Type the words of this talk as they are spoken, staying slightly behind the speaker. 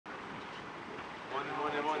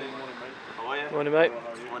Morning, mate. How are you? Morning, mate.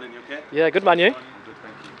 Morning, you okay? Yeah, good man, you? I'm good,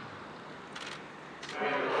 thank you.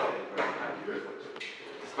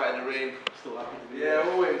 Despite the rain, still happy to be here. Yeah,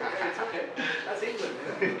 always. It's okay. That's England.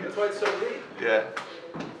 That's why it's so green. Yeah.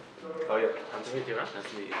 How are you? Nice to meet you, man. Nice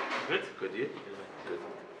to meet you. Good? Good, you? Good.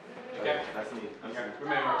 Okay. Nice to meet you. Nice to meet you.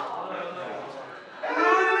 Remember.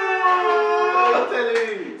 I'm telling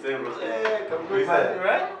you. Same, bro. Yeah, come good, man. You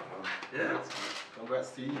right? Yeah. Congrats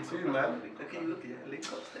to you too, man. Look at you, link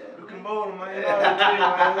up there. Looking bold, man. You know what I'm doing,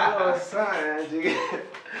 man. You know what's up, man.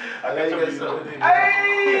 I catch up with you. Hey!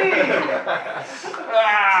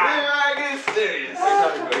 Ah! Get serious.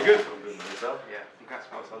 How you Very going? good. I'm good, man. Yourself? Yeah. Congrats,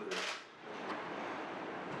 man. Holiday.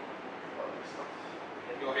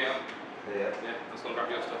 You're here. Yeah. Yeah, let's go and grab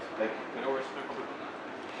your stuff. Thank you. No worries, no problem.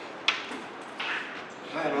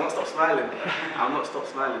 Man, I'm not stop smiling. I'm not stop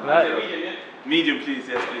smiling. Right. Medium, please.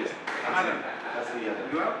 Yes, please. Adam. That's me, Adam.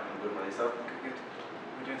 You well? I'm good, man. Yourself? Good.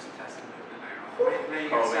 We're doing some testing a little bit later on. There you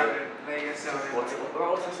Oh, go, man. Saturday. There you go, Saturday. What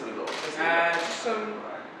else have we got? Just some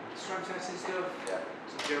strength testing stuff. Yeah.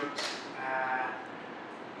 Some jumps.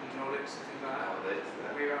 Nordics and things like that. Oh, that's,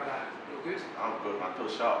 How are you about that? You're good? I'm good, man. I feel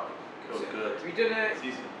sharp. Feel good. Have you done a... It's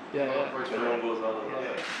easy. Yeah. 21 goes all over.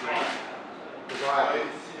 Yeah.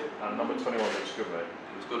 And number 21 looks good, mate.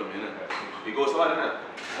 It was good on me, innit? He goes hard, innit?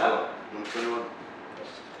 Huh? Number 21.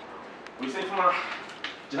 What you say for my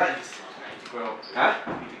Giants? Need to grow up. Huh?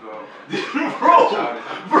 Need to grow up.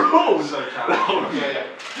 Bro! So childish. Yeah.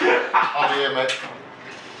 I'm here, mate.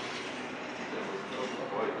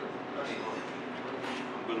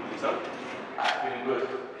 Good on yourself? Feeling good.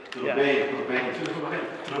 To the Yeah. bang, to the bang.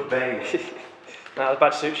 To the bang. Nah, the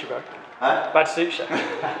badge suits you, bro. Huh? Badge suits you. It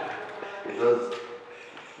does.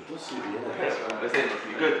 It does suit me, innit? Let's say it.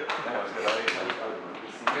 You good? That was good. How are you?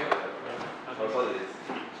 How's holidays?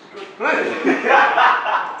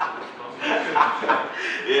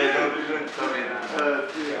 Yeah, don't be doing something. I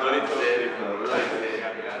don't need to say anything.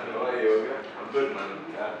 I'm good, man.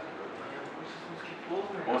 Yeah.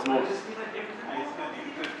 What's more?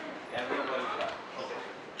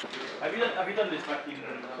 Have you done this back in?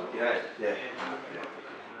 Yeah.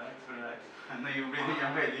 I know you're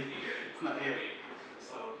ready. It's not here.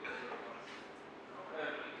 So,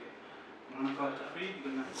 when I got free, you're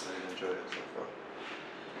gonna. I enjoy it so far.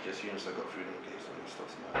 Just units I got through the gates and stuff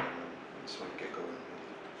smiling and I just want to get going.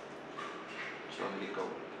 Just want to get going.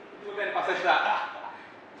 I said that.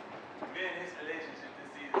 Me and his relationship this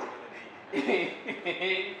season is gonna be.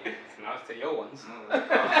 Now it's to your ones.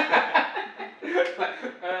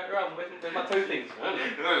 Rob, where's my two things? No.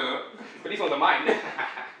 But these ones are mine.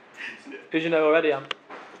 Who do you know already, Am?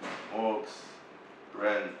 Orcs,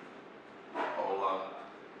 Ren, Ola,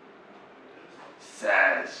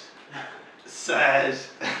 Saj.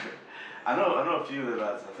 I know a few of the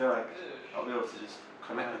lads. I feel like I'll be able to just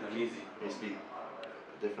connect with them easy. We speak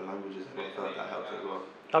different languages and I feel like that helps as well.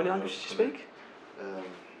 How many languages do you speak?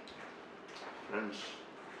 French,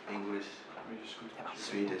 English,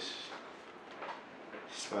 Swedish,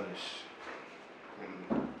 Spanish,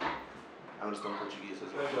 I understand Portuguese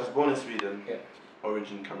as well. I was born in Sweden, Yeah.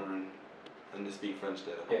 origin Cameroon, and they speak French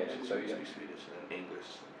there. Yeah, so yeah. speak Swedish and English.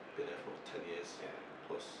 Been there for 10 years Yeah.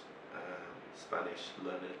 plus. Spanish,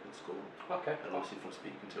 learn it in school, Okay. and obviously from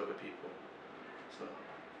speaking to other people. So,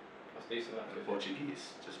 That's decent. and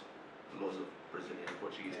Portuguese, just loads of Brazilian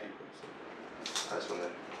Portuguese people. So I just want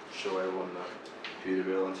to show everyone who the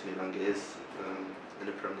real Anthony Elanga is in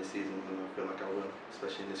the Premier season, and I feel like I will,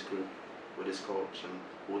 especially in this group with this coach and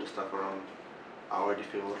all the staff around. I already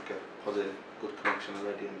feel like a positive, good connection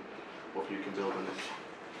already, and hopefully you can build on this.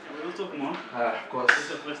 We'll talk more. Of course. It's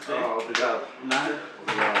the first day. Obrigado. Nah,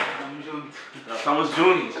 Obrigado. I'm junto. Estamos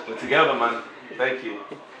juntos. We're together, man. Thank you.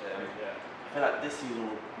 I feel like this season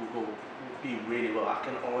will be really well. I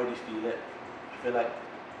can already feel it. I feel like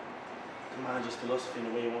the manager's philosophy and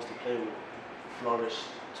the way he wants to play will flourish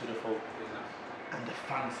to the full. And the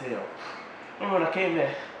fans here. Remember when I came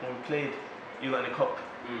here and we played you in the cup?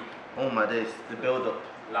 Oh my days, the build up.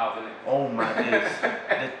 Loud, innit? Oh my days.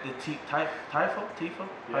 the Tifo? How do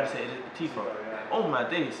you say it? The Tifo. Oh my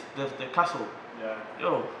days. The castle. Yeah.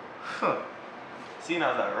 Yo. Seeing I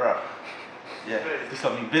was like, right. Yeah, do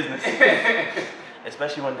something business.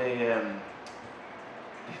 Especially when they I don't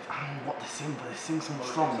know what they sing, but they sing some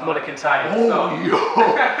song. Mulligan time. Oh yo.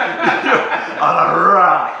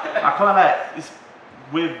 Alright. I can't like it's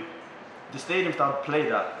with the stadiums that I've played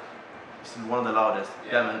at, it's one of the loudest.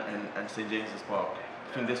 Yeah. Them and St. James's Park. I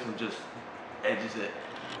think this one just edges it.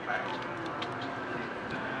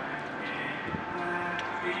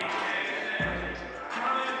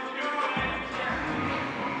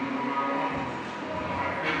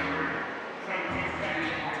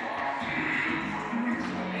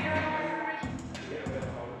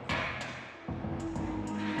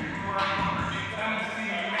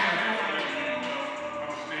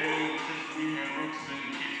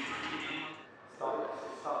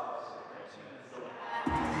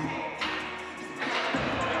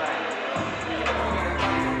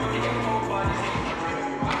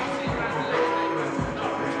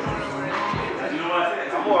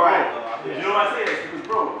 why I say this? Because,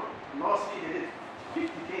 bro, last year they did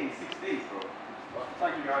 50k in 6 days, bro.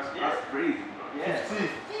 Thank you guys. That's crazy, bro. Yeah.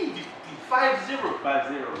 50, 5-0. 5-0.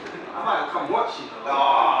 I might come watch you.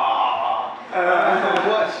 Oh.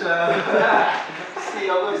 Watch. See,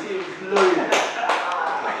 I'm going to see him blue.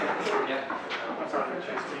 Yeah.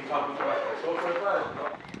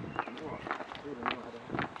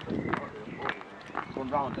 One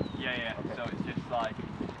round. Yeah. So it's just like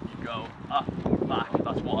you go up, back,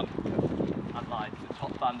 that's one. And like the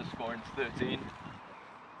top band of scoring is 13.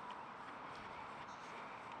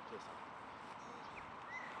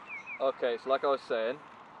 Okay, so like I was saying,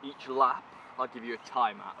 each lap I'll give you a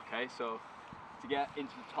time at, okay? So to get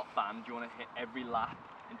into the top band, you want to hit every lap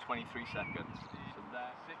in 23 seconds. So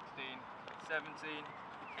there, 16, 17,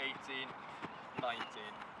 18, 19,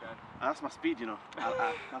 okay? That's my speed, you know.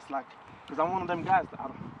 That's like, because I'm one of them guys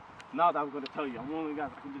that now that I'm going to tell you, I'm one of them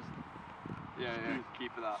guys I can just. Yeah,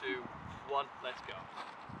 keep it up. 2, 1, let's go.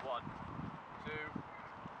 1, 2,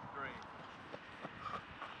 3.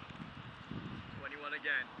 21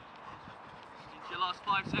 again. Into your last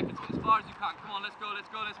 5 seconds, get as far as you can. Come on, let's go. 3,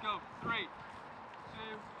 2,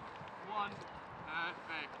 1.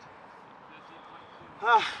 Perfect.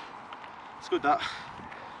 13.2. It's good that.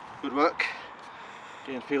 Good work.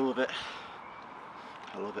 Getting feel of it.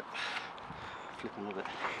 I love it. Flipping love it.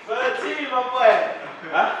 13, my boy.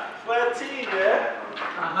 Huh? 13, yeah?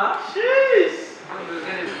 Jeez.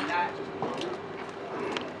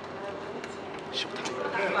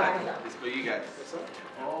 It's for you guys.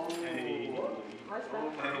 Hey.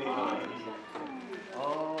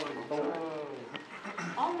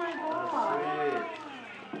 Oh my god.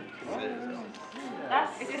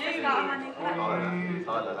 That's sick.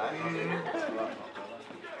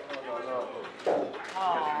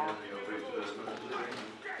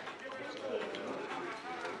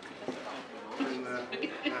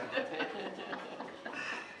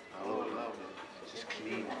 Just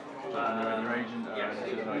clean. Your agent,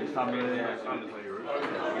 his family.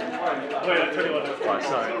 Right,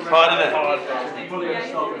 sorry. Hard, isn't it? Is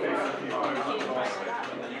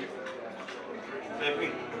that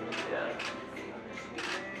good?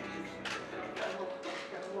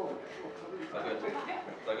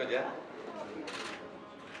 Is that good, yeah?